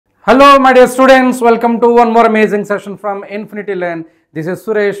Hello my dear students, welcome to one more amazing session from Infinity Learn. This is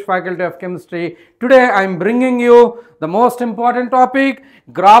Suresh, Faculty of Chemistry. Today I am bringing you the most important topic,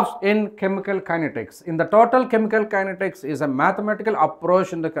 graphs in chemical kinetics. In the total, chemical kinetics is a mathematical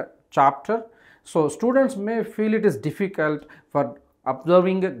approach in the chapter. So students may feel it is difficult for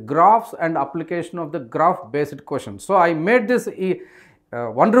observing graphs and application of the graph based questions. So I made this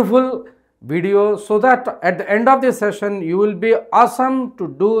wonderful video so that at the end of this session you will be awesome to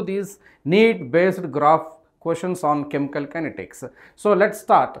do these NEET based graph questions on chemical kinetics. So let's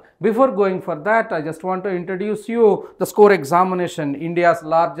start. Before going for that, I just want to introduce you the score examination, India's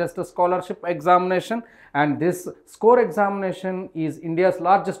largest scholarship examination, and this score examination is India's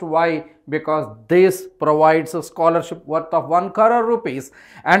largest. Why? Because this provides a scholarship worth of 1 crore rupees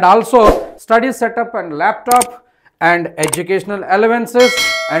and also study setup and laptop and educational allowances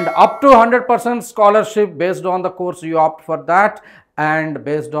and up to 100% scholarship based on the course you opt for that and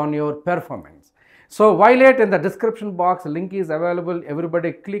based on your performance. So while it in the description box, link is available,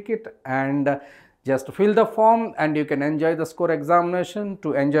 everybody click it and just fill the form and you can enjoy the score examination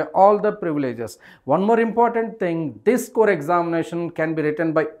to enjoy all the privileges. One more important thing, this score examination can be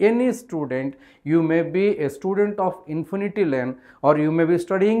written by any student. You may be a student of Infinity Learn or you may be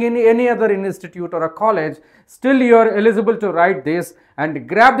studying in any other institute or a college. Still you are eligible to write this and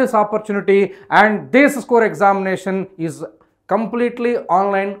grab this opportunity, and this score examination is completely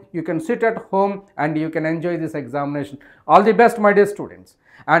online. You can sit at home and you can enjoy this examination. All the best my dear students.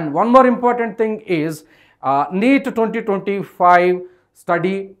 And one more important thing is NEET 2025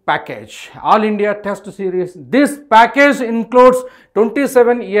 study package, All India Test Series. This package includes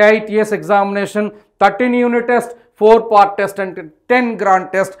 27 AITS examination, 13 unit test, 4 part test and 10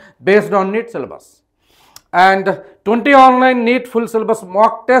 grand test based on NEET syllabus, and 20 online NEET full syllabus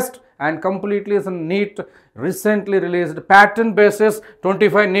mock test, and completely is a NEET recently released pattern basis,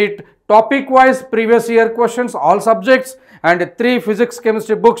 25 NEET topic wise previous year questions, all subjects, and 3 physics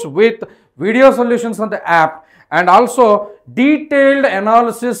chemistry books with video solutions on the app, and also detailed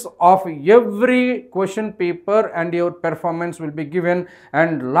analysis of every question paper and your performance will be given.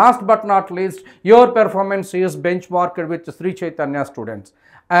 And last but not least, your performance is benchmarked with Sri Chaitanya students.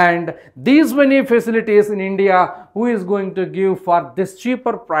 And these many facilities in India, who is going to give for this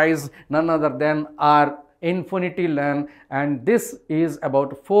cheaper price? None other than our Infinity Learn, and this is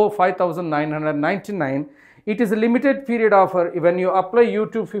about 5,999. It is a limited period offer. When you apply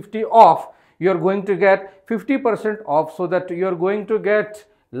YouTube 50 off, you are going to get 50% off, so that you are going to get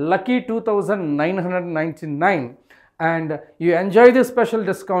lucky 2,999, and you enjoy this special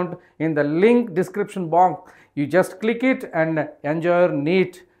discount in the link description box. You just click it and enjoy your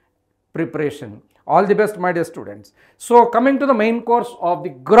NEET preparation. All the best my dear students. So coming to the main course of the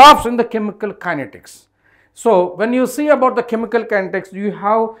graphs in the chemical kinetics. So when you see about the chemical kinetics, you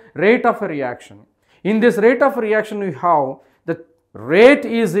have rate of a reaction. In this rate of reaction, we have the rate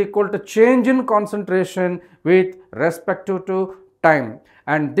is equal to change in concentration with respect to time,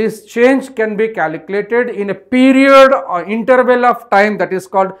 and this change can be calculated in a period or interval of time, that is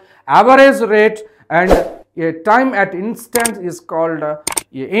called average rate, and a time at instant is called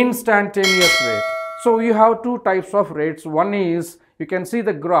instantaneous rate. So you have two types of rates. One is, you can see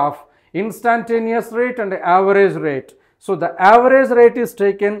the graph, instantaneous rate and average rate. So the average rate is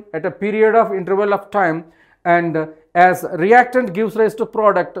taken at a period of interval of time, and as reactant gives rise to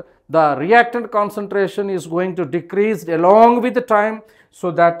product, the reactant concentration is going to decrease along with the time,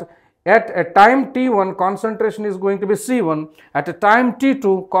 so that at a time t1 concentration is going to be C1, at a time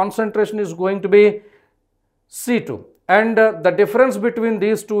t2 concentration is going to be C2, and the difference between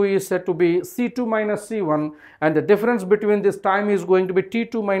these two is said to be C2 minus C1, and the difference between this time is going to be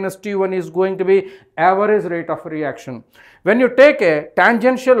T2 minus T1 is going to be average rate of reaction. When you take a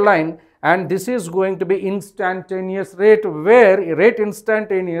tangential line, and this is going to be instantaneous rate, where rate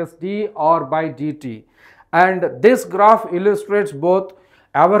instantaneous dr by dt, and this graph illustrates both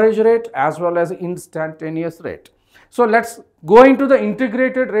average rate as well as instantaneous rate. So let's go into the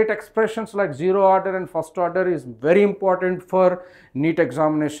integrated rate expressions like zero order and first order is very important for NEET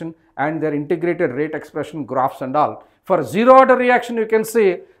examination, and their integrated rate expression graphs and all. For zero order reaction, you can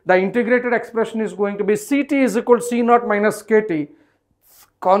see the integrated expression is going to be Ct is equal to C naught minus Kt,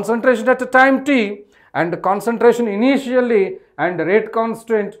 concentration at a time t and concentration initially and rate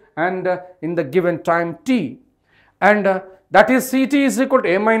constant and in the given time t, and that is Ct is equal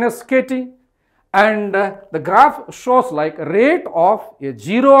to A minus Kt. And the graph shows like rate of a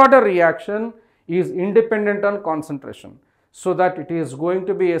zero order reaction is independent on concentration, so that it is going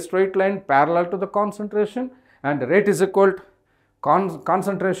to be a straight line parallel to the concentration, and rate is equal to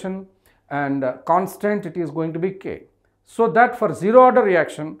concentration and constant, it is going to be K. So that for zero order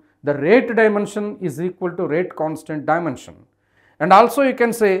reaction, the rate dimension is equal to rate constant dimension. And also you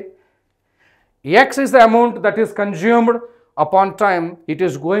can say x is the amount that is consumed upon time. It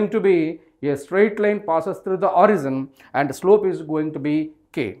is going to be a straight line passes through the origin, and the slope is going to be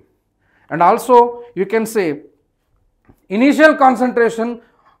k. And also you can say initial concentration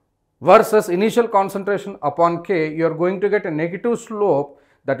versus initial concentration upon k, you are going to get a negative slope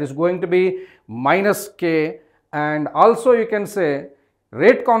that is going to be minus k. And also you can say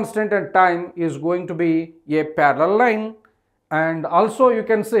rate constant and time is going to be a parallel line. And also you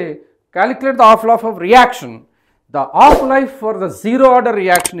can say calculate the half-life of reaction. The half-life for the zero order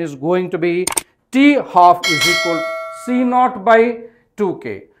reaction is going to be T half is equal to C naught by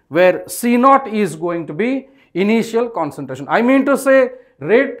 2K, where C naught is going to be initial concentration. I mean to say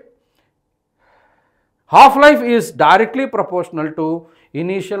rate half-life is directly proportional to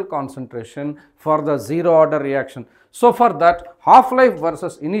initial concentration for the zero order reaction. So for that, half-life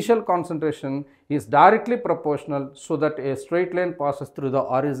versus initial concentration is directly proportional, so that a straight line passes through the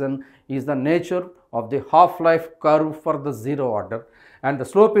origin is the nature of the half-life curve for the zero order, and the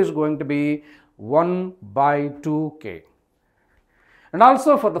slope is going to be 1 by 2k. And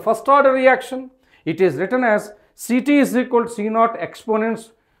also for the first order reaction, it is written as Ct is equal to C naught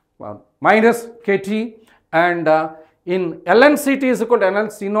exponents minus Kt, and in ln Ct is equal to ln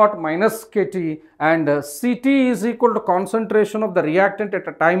C naught minus Kt, and Ct is equal to concentration of the reactant at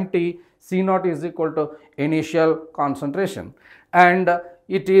a time t, C naught is equal to initial concentration, and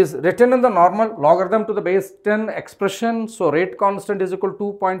it is written in the normal logarithm to the base 10 expression. So rate constant is equal to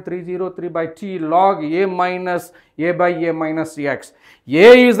 2.303 by t log a minus a by a minus x.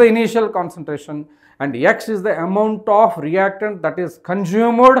 A is the initial concentration and x is the amount of reactant that is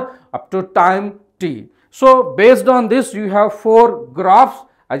consumed up to time t. So based on this, you have 4 graphs.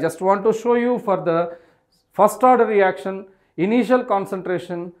 I just want to show you for the first order reaction, initial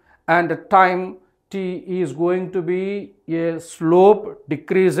concentration and time t is going to be a slope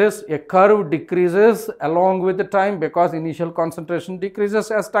decreases, a curve decreases along with the time, because initial concentration decreases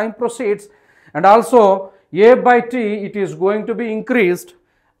as time proceeds, and also a by t, it is going to be increased,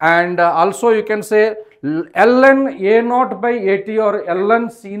 and also you can say ln a naught by at or ln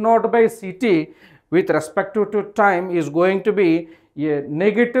c naught by ct with respect to time is going to be a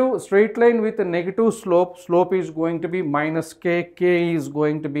negative straight line with a negative slope. Slope is going to be minus k, k is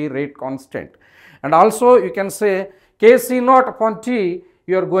going to be rate constant. And also you can say kc naught upon t,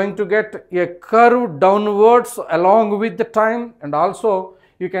 you are going to get a curve downwards along with the time, and also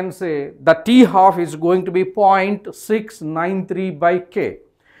you can say the t half is going to be 0.693 by k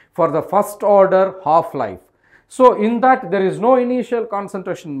for the first order half-life. So in that there is no initial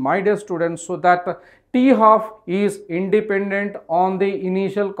concentration, my dear students, so that t half is independent on the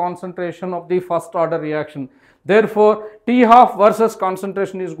initial concentration of the first order reaction. Therefore, T half versus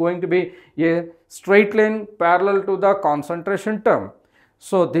concentration is going to be a straight line parallel to the concentration term.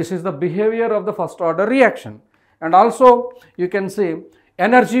 So this is the behavior of the first order reaction. And also you can see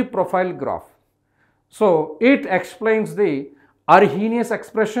energy profile graph. So it explains the Arrhenius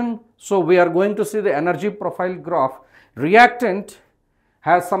expression. So we are going to see the energy profile graph. Reactant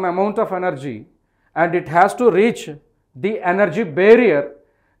has some amount of energy and it has to reach the energy barrier,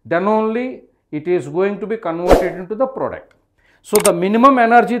 then only it is going to be converted into the product. So the minimum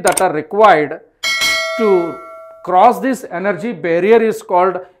energy that are required to cross this energy barrier is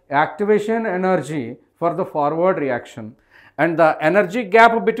called activation energy for the forward reaction, and the energy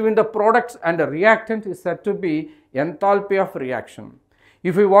gap between the products and the reactant is said to be enthalpy of reaction.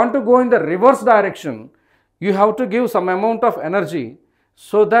 If you want to go in the reverse direction, you have to give some amount of energy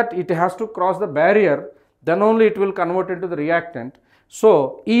so that it has to cross the barrier, then only it will convert into the reactant.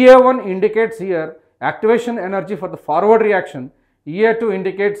 So EA1 indicates here activation energy for the forward reaction, EA2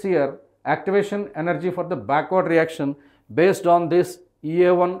 indicates here activation energy for the backward reaction. Based on this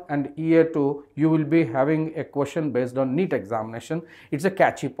EA1 and EA2, you will be having a question based on NEET examination. It's a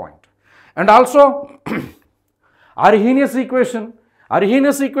catchy point. And also Arrhenius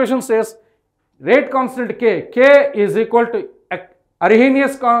equation says rate constant K is equal to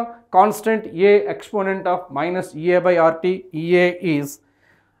Arrhenius constant A exponent of minus EA by RT. EA is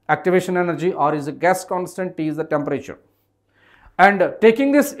activation energy, R is a gas constant, T is the temperature. And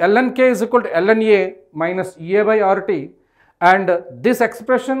taking this ln K is equal to ln A minus EA by RT, and this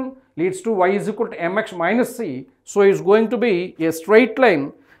expression leads to Y is equal to mx minus C. So it's going to be a straight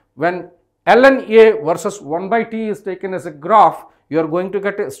line. When ln A versus 1 by T is taken as a graph, you are going to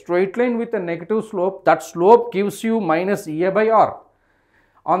get a straight line with a negative slope. That slope gives you minus EA by R.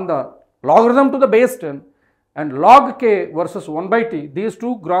 On the logarithm to the base 10 and log k versus 1 by t, these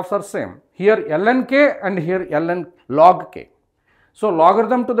two graphs are same. Here ln k and here ln log k. So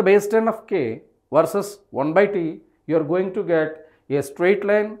logarithm to the base 10 of k versus 1 by t, you are going to get a straight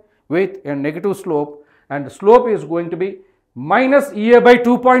line with a negative slope, and the slope is going to be minus EA by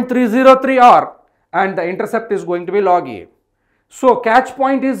 2.303 r, and the intercept is going to be log A. So catch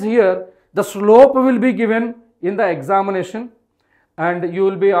point is here, the slope will be given in the examination and you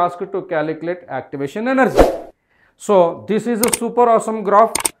will be asked to calculate activation energy. So this is a super awesome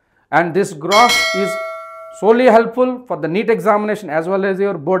graph, and this graph is solely helpful for the NEET examination as well as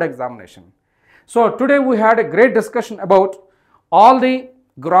your board examination. So today we had a great discussion about all the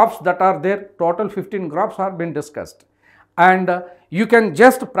graphs that are there. Total 15 graphs have been discussed, and you can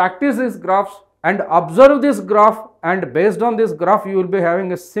just practice these graphs and observe this graph, and based on this graph you will be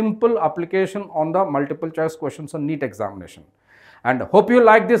having a simple application on the multiple choice questions on NEET examination. And hope you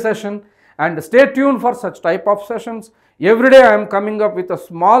like this session, and stay tuned for such type of sessions. Every day I am coming up with a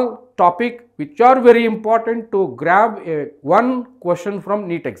small topic which are very important to grab one question from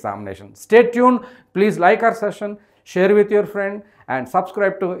NEET examination. Stay tuned. Please like our session, share with your friend, and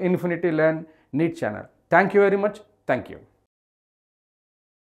subscribe to Infinity Learn NEET channel. Thank you very much. Thank you.